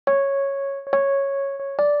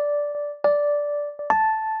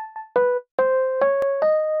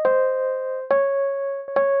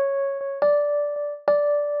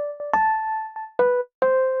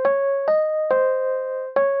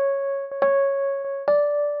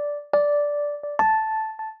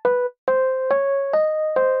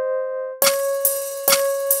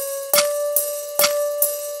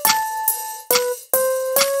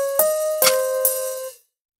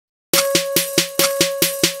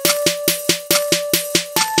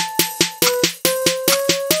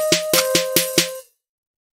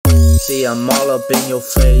See, I'm all up in your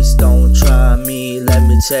face, don't try me. Let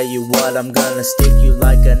me tell you what, I'm gonna stick you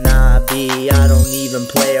like an IB. I don't even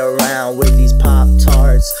play around with these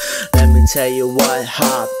Pop-Tarts. Let me tell you what,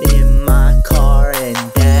 hop in my car and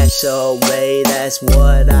dash away, that's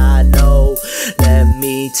what I know. Let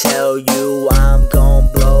me tell you, I'm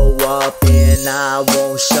gon' blow up and I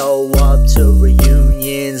won't show up to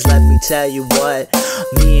reunions. Let me tell you what,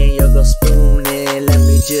 me and your girl spooning. Let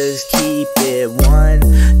me just keep it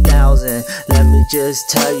 1,000. Let me just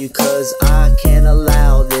tell you, cause I can't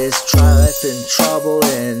allow this strife and trouble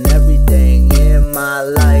and everything in my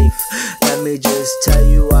life. Let me just tell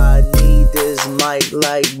you, I need this mic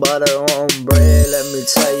like butter on bread. Let me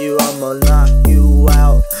tell you, I'ma knock you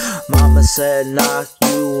out. Mama said knock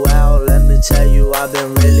you out. Let me tell you, I've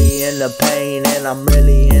been really in the pain and I'm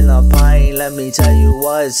really in the pain. Let me tell you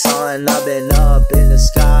what, son, I've been up in the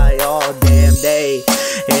sky all damn day,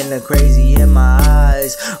 and the crazy in my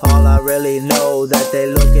eyes. All I really know that they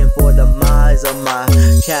looking for the demise of my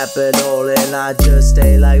capital, and I just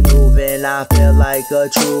stay like moving. I feel like a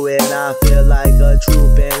true and I feel like a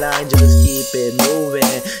troop, and I just keep it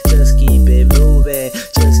moving, just keep it moving,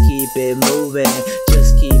 just keep it moving.